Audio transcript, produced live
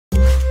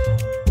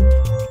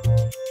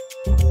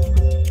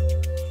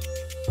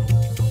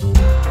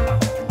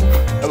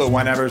Hello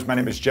YNABers, my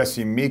name is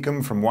Jesse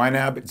Meekum from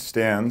YNAB. It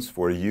stands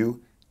for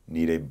You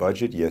Need a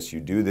Budget. Yes, you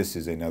do. This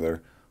is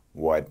another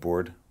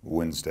Whiteboard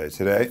Wednesday.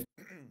 Today,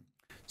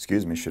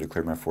 excuse me, should have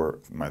cleared my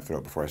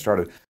throat before I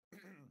started.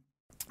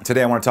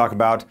 Today I want to talk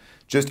about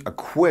just a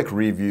quick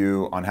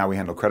review on how we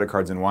handle credit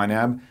cards in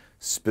YNAB,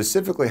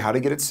 specifically how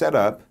to get it set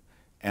up,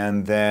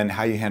 and then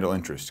how you handle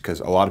interest, because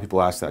a lot of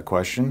people ask that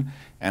question,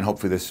 and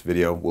hopefully this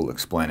video will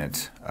explain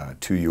it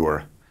to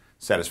your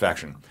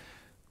satisfaction.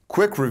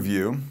 Quick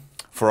review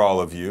for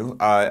all of you.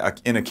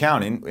 In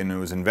accounting, and it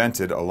was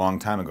invented a long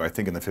time ago, I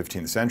think in the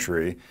 15th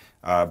century,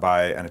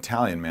 by an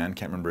Italian man,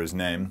 can't remember his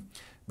name,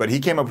 but he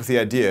came up with the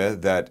idea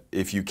that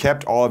if you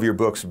kept all of your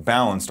books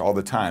balanced all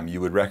the time,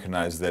 you would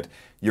recognize that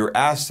your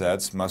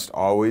assets must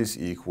always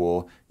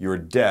equal your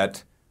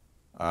debt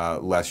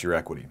less your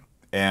equity,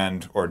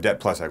 or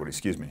debt plus equity,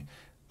 excuse me.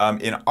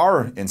 In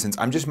our instance,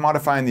 I'm just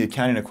modifying the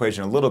accounting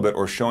equation a little bit,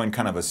 or showing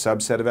kind of a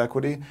subset of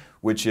equity,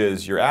 which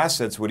is your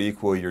assets would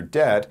equal your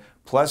debt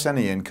plus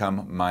any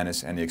income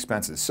minus any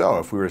expenses. So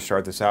if we were to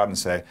start this out and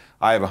say,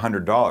 I have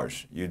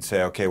 $100, you'd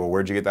say, okay, well,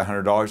 where'd you get that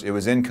 $100? It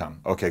was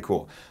income. Okay,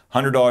 cool.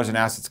 $100 in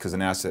assets, because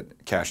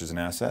cash is an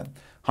asset.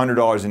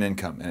 $100 in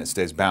income, and it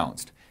stays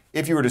balanced.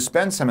 If you were to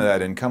spend some of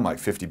that income, like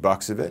 50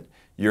 bucks of it,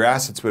 your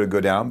assets would go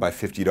down by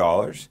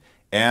 $50.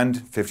 And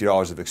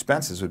 $50 of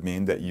expenses would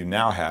mean that you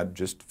now had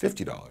just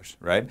 $50,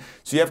 right?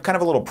 So you have kind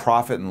of a little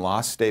profit and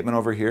loss statement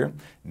over here.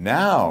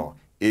 Now,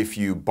 if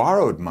you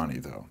borrowed money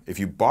though, if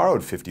you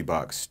borrowed 50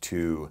 bucks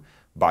to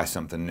buy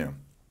something new,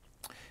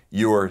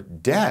 your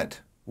debt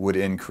would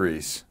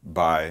increase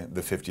by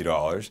the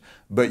 $50,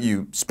 but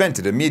you spent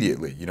it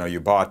immediately. You know,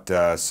 you bought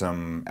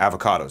some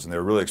avocados and they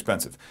were really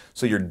expensive.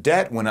 So your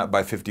debt went up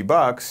by 50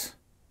 bucks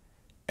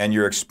and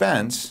your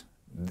expense,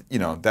 you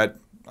know, that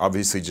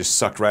obviously just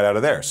sucked right out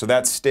of there. So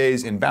that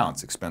stays in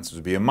balance. Expenses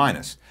would be a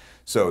minus.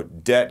 So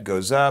debt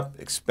goes up,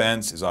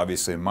 expense is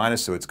obviously a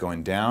minus, so it's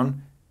going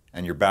down,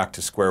 and you're back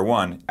to square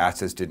one.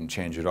 Assets didn't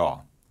change at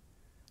all.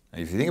 Now,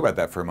 if you think about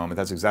that for a moment,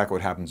 that's exactly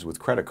what happens with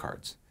credit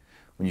cards.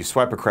 When you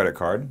swipe a credit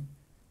card,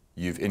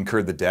 you've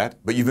incurred the debt,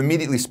 but you've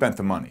immediately spent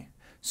the money.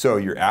 So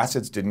your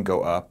assets didn't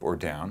go up or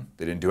down.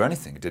 They didn't do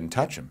anything. It didn't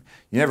touch them.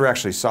 You never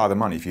actually saw the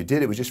money. If you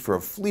did, it was just for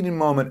a fleeting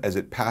moment as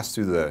it passed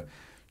through the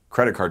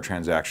credit card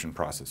transaction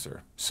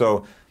processor.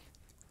 So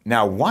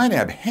now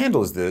YNAB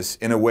handles this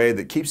in a way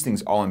that keeps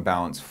things all in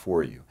balance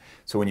for you.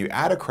 So when you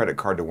add a credit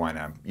card to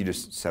YNAB, you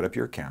just set up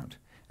your account,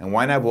 and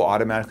YNAB will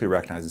automatically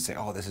recognize and say,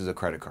 oh, this is a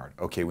credit card.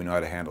 Okay, we know how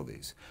to handle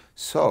these.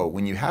 So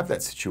when you have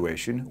that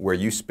situation where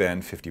you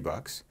spend 50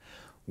 bucks,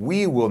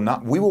 we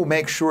will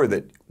make sure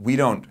that we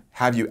don't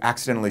have you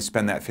accidentally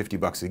spend that 50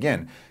 bucks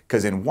again,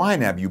 because in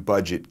YNAB you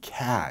budget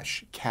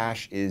cash.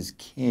 Cash is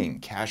king.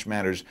 Cash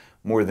matters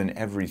more than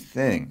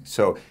everything.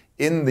 So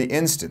in the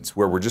instance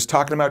where we're just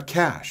talking about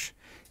cash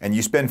and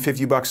you spend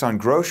 50 bucks on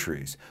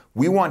groceries,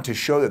 we want to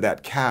show that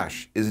that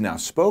cash is now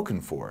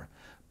spoken for,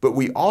 but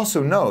we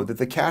also know that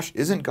the cash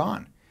isn't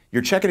gone.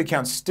 Your checking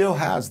account still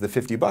has the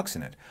 50 bucks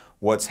in it.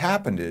 What's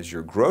happened is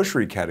your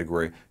grocery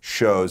category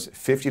shows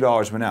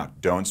 $50 went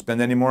out. Don't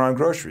spend any more on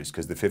groceries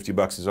because the 50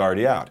 bucks is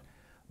already out.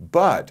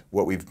 But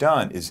what we've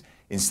done is,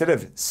 instead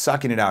of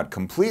sucking it out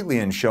completely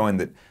and showing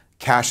that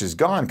cash is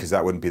gone, because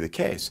that wouldn't be the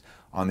case,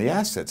 on the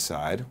asset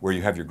side, where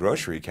you have your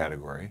grocery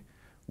category,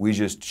 we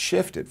just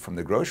shift it from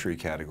the grocery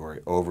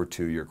category over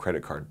to your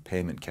credit card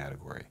payment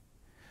category.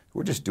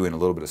 We're just doing a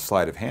little bit of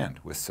sleight of hand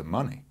with some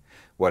money.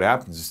 What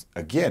happens,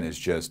 again, is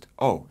just,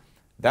 oh,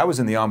 that was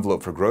in the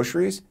envelope for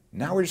groceries.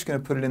 Now we're just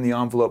going to put it in the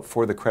envelope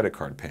for the credit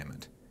card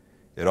payment.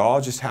 It all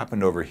just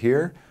happened over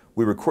here.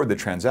 We record the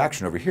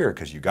transaction over here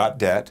because you got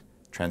debt,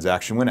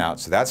 transaction went out,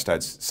 so that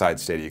side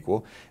stayed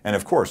equal. And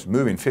of course,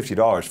 moving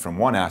 $50 from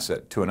one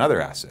asset to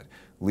another asset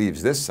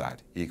leaves this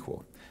side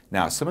equal.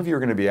 Now, some of you are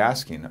going to be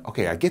asking,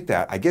 okay, I get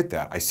that,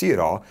 I see it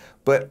all,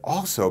 but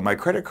also my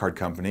credit card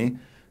company,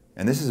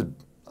 and this is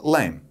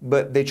lame,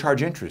 but they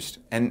charge interest.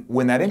 And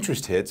when that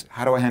interest hits,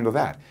 how do I handle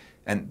that?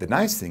 And the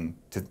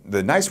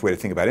nice way to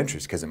think about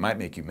interest, because it might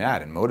make you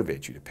mad and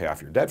motivate you to pay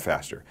off your debt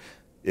faster,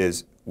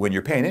 is when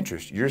you're paying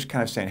interest, you're just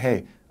kind of saying,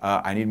 hey,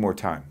 I need more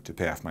time to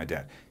pay off my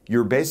debt.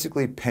 You're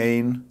basically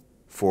paying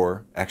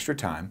for extra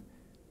time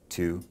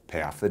to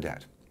pay off the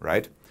debt,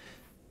 right?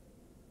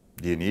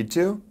 Do you need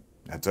to?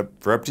 That's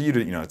up to you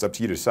to, it's up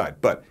to you to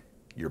decide. But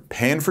you're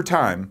paying for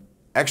time,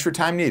 extra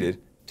time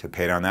needed to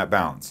pay down that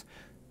balance.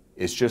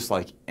 It's just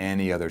like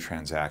any other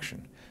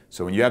transaction.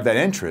 So when you have that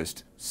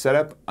interest, set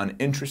up an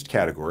interest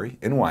category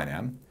in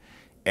YNAB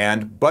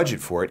and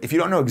budget for it. If you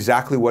don't know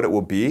exactly what it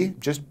will be,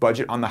 just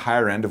budget on the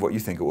higher end of what you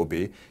think it will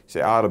be.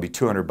 Say, oh, it'll be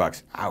 200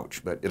 bucks.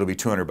 Ouch, but it'll be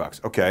 200 bucks.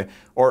 Okay.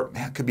 Or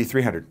it could be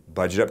 300.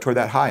 Budget up toward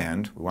that high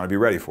end. We want to be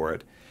ready for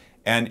it.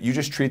 And you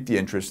just treat the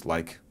interest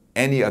like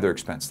any other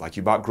expense, like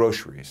you bought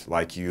groceries,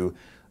 like you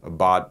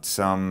bought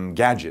some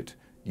gadget.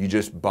 You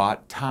just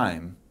bought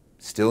time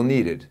still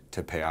needed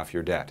to pay off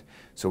your debt.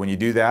 So when you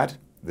do that,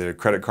 the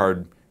credit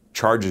card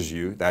charges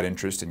you that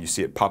interest and you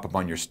see it pop up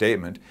on your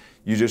statement,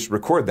 you just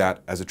record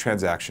that as a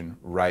transaction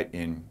right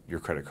in your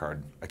credit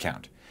card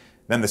account.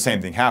 Then the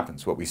same thing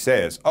happens. What we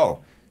say is,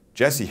 oh,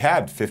 Jesse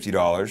had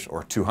 $50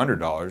 or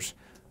 $200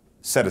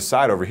 set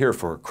aside over here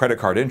for credit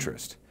card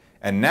interest.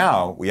 And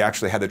now we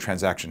actually had the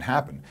transaction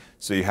happen.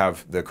 So you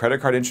have the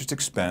credit card interest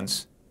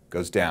expense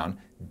goes down,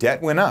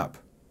 debt went up,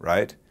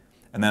 right?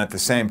 And then at the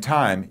same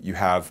time, you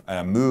have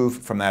a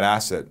move from that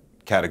asset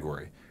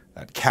category,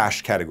 that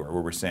cash category,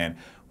 where we're saying,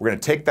 we're going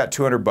to take that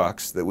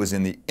 $200 that was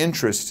in the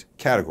interest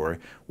category,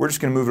 we're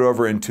just going to move it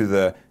over into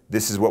the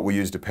this is what we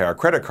use to pay our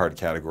credit card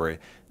category.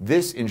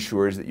 This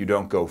ensures that you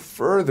don't go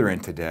further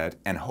into debt,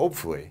 and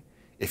hopefully,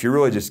 if you're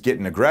really just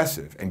getting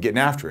aggressive and getting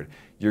after it,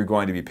 you're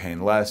going to be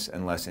paying less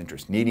and less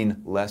interest,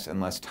 needing less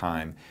and less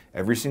time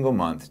every single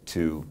month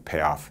to pay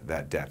off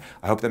that debt.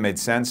 I hope that made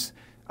sense.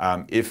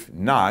 If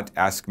not,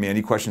 ask me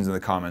any questions in the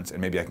comments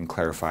and maybe I can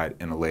clarify it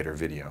in a later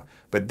video.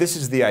 But this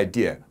is the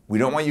idea. We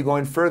don't want you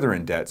going further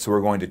in debt, so we're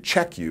going to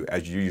check you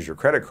as you use your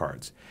credit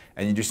cards.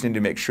 And you just need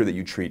to make sure that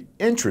you treat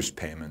interest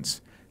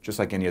payments just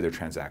like any other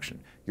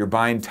transaction. You're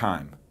buying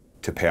time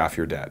to pay off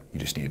your debt. You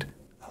just need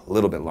a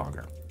little bit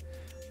longer.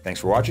 Thanks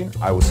for watching.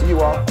 I will see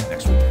you all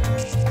next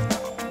week.